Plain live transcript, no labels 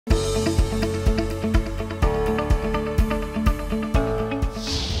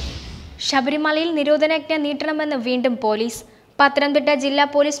ശബരിമലയിൽ നിരോധനാജ്ഞ നീട്ടണമെന്ന് വീണ്ടും പോലീസ്. പത്തനംതിട്ട ജില്ലാ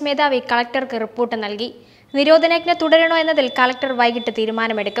പോലീസ് മേധാവി കളക്ടർക്ക് റിപ്പോർട്ട് നൽകി. നിരോധനാജ്ഞ തുടരണോ എന്നതിൽ കളക്ടർ വൈകിട്ട്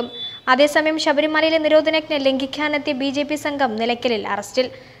തീരുമാനമെടുക്കും. അതേസമയം ശബരിമലയിലെ നിരോധനാജ്ഞ ലംഘിക്കാനെത്തിയ BJP സംഘം നിലയ്ക്കലിൽ അറസ്റ്റിൽ.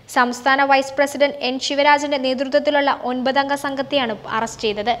 സംസ്ഥാന വൈസ് പ്രസിഡന്റ് N. ശിവരാജന്റെ നേതൃത്വത്തിലുള്ള 9-അംഗ സംഘത്തെയാണ് അറസ്റ്റ്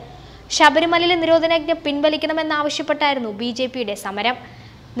ചെയ്തത്. ശബരിമലയിലെ നിരോധനാജ്ഞ പിൻവലിക്കണമെന്നാവശ്യപ്പെട്ടായിരുന്നു BJPയുടെ സമരം.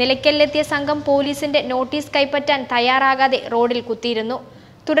 നിലയ്ക്കലിലെത്തിയ സംഘം പോലീസിന്റെ നോട്ടീസ് കൈപ്പറ്റാൻ തയ്യാറാകാതെ റോഡിൽ കുത്തിയിരുന്നു.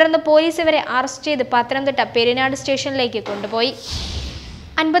 തുടർന്ന് പോലീസ് ഇവരെ അറസ്റ്റ് ചെയ്ത് പത്തനംതിട്ട പെരിനാട് സ്റ്റേഷനിലേക്ക് കൊണ്ടുപോയി.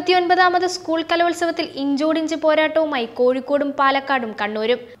 59ാമത് സ്കൂൾ കലോത്സവത്തിൽ ഇഞ്ചോടിഞ്ച് പോരാട്ടവുമായി കോഴിക്കോടും പാലക്കാടും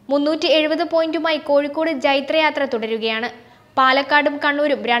കണ്ണൂരും. 370 പോയിന്റുമായി കോഴിക്കോട് ജൈത്രയാത്ര തുടരുകയാണ്. പാലക്കാടും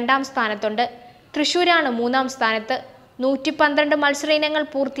കണ്ണൂരും 2ാം സ്ഥാനത്തുണ്ട്. തൃശൂരാണ് 3ാം സ്ഥാനത്ത്. 112 മത്സര ഇനങ്ങൾ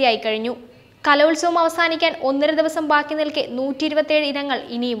പൂർത്തിയായി കഴിഞ്ഞു. കലോത്സവം അവസാനിക്കാൻ 1.5 ദിവസം ബാക്കി നിൽക്കെ 127 ഇനങ്ങൾ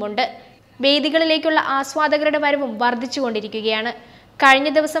ഇനിയുമുണ്ട്. വേദികളിലേക്കുള്ള ആസ്വാദകരുടെ വരവും വർദ്ധിച്ചുകൊണ്ടിരിക്കുകയാണ്. കഴിഞ്ഞ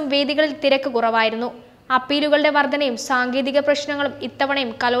ദിവസം വേദികളിൽ തിരക്ക് കുറവായിരുന്നു. അപ്പീലുകളുടെ വർധനയും സാങ്കേതിക പ്രശ്നങ്ങളും ഇത്തവണയും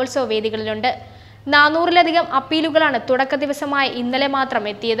കലോത്സവ വേദികളിലുണ്ട്. 400-ലധികം അപ്പീലുകളാണ് തുടക്ക ദിവസമായ ഇന്നലെ മാത്രം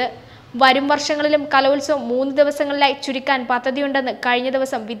എത്തിയത്. വരും വർഷങ്ങളിലും കലോത്സവം 3 ദിവസങ്ങളിലായി ചുരുക്കാൻ പദ്ധതിയുണ്ടെന്ന് കഴിഞ്ഞ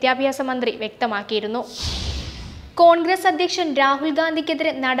ദിവസം വിദ്യാഭ്യാസ മന്ത്രി വ്യക്തമാക്കിയിരുന്നു. കോൺഗ്രസ് അധ്യക്ഷൻ രാഹുൽ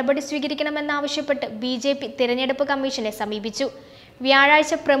ഗാന്ധിക്കെതിരെ നടപടി സ്വീകരിക്കണമെന്നാവശ്യപ്പെട്ട് BJP തിരഞ്ഞെടുപ്പ് കമ്മീഷനെ സമീപിച്ചു.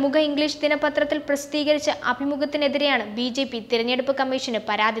 വ്യാഴാഴ്ച പ്രമുഖ ഇംഗ്ലീഷ് ദിനപത്രത്തിൽ പ്രസിദ്ധീകരിച്ച അഭിമുഖത്തിനെതിരെയാണ് BJP തിരഞ്ഞെടുപ്പ് കമ്മീഷന്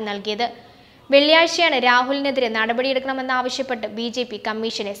പരാതി നൽകിയത്. വെള്ളിയാഴ്ചയാണ് രാഹുലിനെതിരെ നടപടിയെടുക്കണമെന്നാവശ്യപ്പെട്ട് BJP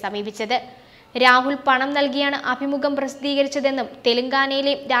കമ്മീഷനെ സമീപിച്ചത്. രാഹുൽ പണം നൽകിയാണ് അഭിമുഖം പ്രസിദ്ധീകരിച്ചതെന്നും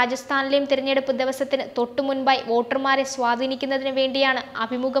തെലങ്കാനയിലെയും രാജസ്ഥാനിലെയും തിരഞ്ഞെടുപ്പ് ദിവസത്തിന് തൊട്ടുമുൻപായി വോട്ടർമാരെ സ്വാധീനിക്കുന്നതിന് വേണ്ടിയാണ്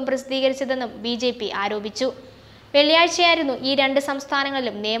അഭിമുഖം പ്രസിദ്ധീകരിച്ചതെന്നും BJP ആരോപിച്ചു. വെള്ളിയാഴ്ചയായിരുന്നു ഈ 2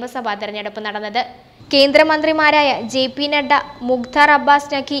 സംസ്ഥാനങ്ങളിലും നിയമസഭാ തെരഞ്ഞെടുപ്പ് നടന്നത്. കേന്ദ്രമന്ത്രിമാരായ JP നഡ്ഡ, മുഖ്താർ അബ്ബാസ്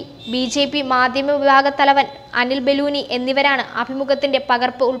നഖി, BJP മാധ്യമ വിഭാഗ തലവൻ അനിൽ ബലൂനി എന്നിവരാണ് അഭിമുഖത്തിന്റെ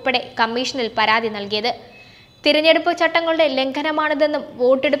പകർപ്പ് ഉൾപ്പെടെ കമ്മീഷനിൽ പരാതി നൽകിയത്. തിരഞ്ഞെടുപ്പ് ചട്ടങ്ങളുടെ ലംഘനമാണിതെന്നും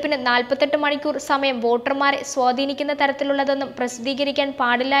വോട്ടെടുപ്പിന് 48 മണിക്കൂർ സമയം വോട്ടർമാരെ സ്വാധീനിക്കുന്ന തരത്തിലുള്ളതെന്നും പ്രസിദ്ധീകരിക്കാൻ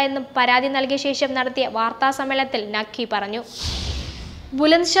പാടില്ല എന്നും പരാതി നൽകിയ ശേഷം നടത്തിയ വാർത്താസമ്മേളനത്തിൽ നഖി പറഞ്ഞു.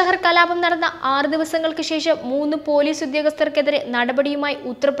 ബുലന്ദ്ഷഹർ കലാപം നടന്ന 6 ദിവസങ്ങൾക്ക് ശേഷം 3 പോലീസ് ഉദ്യോഗസ്ഥർക്കെതിരെ നടപടിയുമായി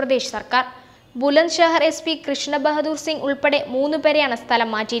ഉത്തർപ്രദേശ് സർക്കാർ. ബുലന്ദ്ഷഹർ SP കൃഷ്ണ ബഹദൂർ സിംഗ് ഉൾപ്പെടെ 3 പേരെയാണ് സ്ഥലം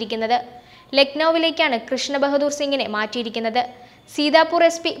മാറ്റിയിരിക്കുന്നത്. ലക്നൌവിലേക്കാണ് കൃഷ്ണ ബഹദൂർ സിംഗിനെ മാറ്റിയിരിക്കുന്നത്. സീതാപൂർ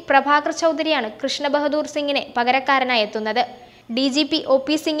SP പ്രഭാകർ ചൗധരിയാണ് കൃഷ്ണ ബഹദൂർ സിംഗിനെ പകരക്കാരനായി എത്തുന്നത്. DGP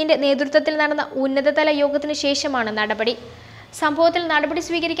OP സിംഗിന്റെ നേതൃത്വത്തിൽ നടന്ന ഉന്നതതല യോഗത്തിന് ശേഷമാണ് നടപടി. സംഭവത്തിൽ നടപടി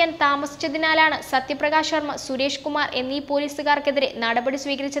സ്വീകരിക്കാൻ താമസിച്ചതിനാലാണ് സത്യപ്രകാശ് ശർമ്മ, സുരേഷ് കുമാർ എന്നീ പോലീസുകാർക്കെതിരെ നടപടി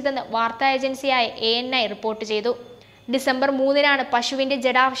സ്വീകരിച്ചതെന്ന് വാർത്താ ഏജൻസിയായ ANI റിപ്പോർട്ട് ചെയ്തു. ഡിസംബർ 3-നാണ് പശുവിന്റെ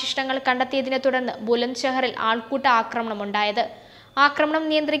ജഡാവശിഷ്ടങ്ങൾ കണ്ടെത്തിയതിനെ തുടർന്ന് ബുലന്ദ്ഷഹറിൽ ആൾക്കൂട്ട ആക്രമണമുണ്ടായത്. ആക്രമണം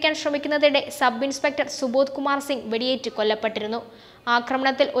നിയന്ത്രിക്കാൻ ശ്രമിക്കുന്നതിനിടെ സബ് ഇൻസ്പെക്ടർ സുബോധ് കുമാർ സിംഗ് വെടിയേറ്റ് കൊല്ലപ്പെട്ടിരുന്നു.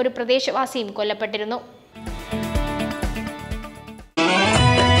 ആക്രമണത്തിൽ ഒരു പ്രദേശവാസിയും കൊല്ലപ്പെട്ടിരുന്നു.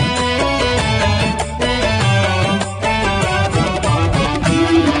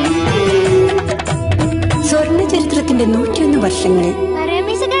 സ്വർണ്ണ ചരിത്രത്തിന്റെ 101 വർഷങ്ങൾ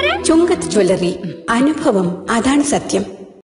ചുങ്കത്ത് ജ്വല്ലറി. അനുഭവം, അതാണ് സത്യം.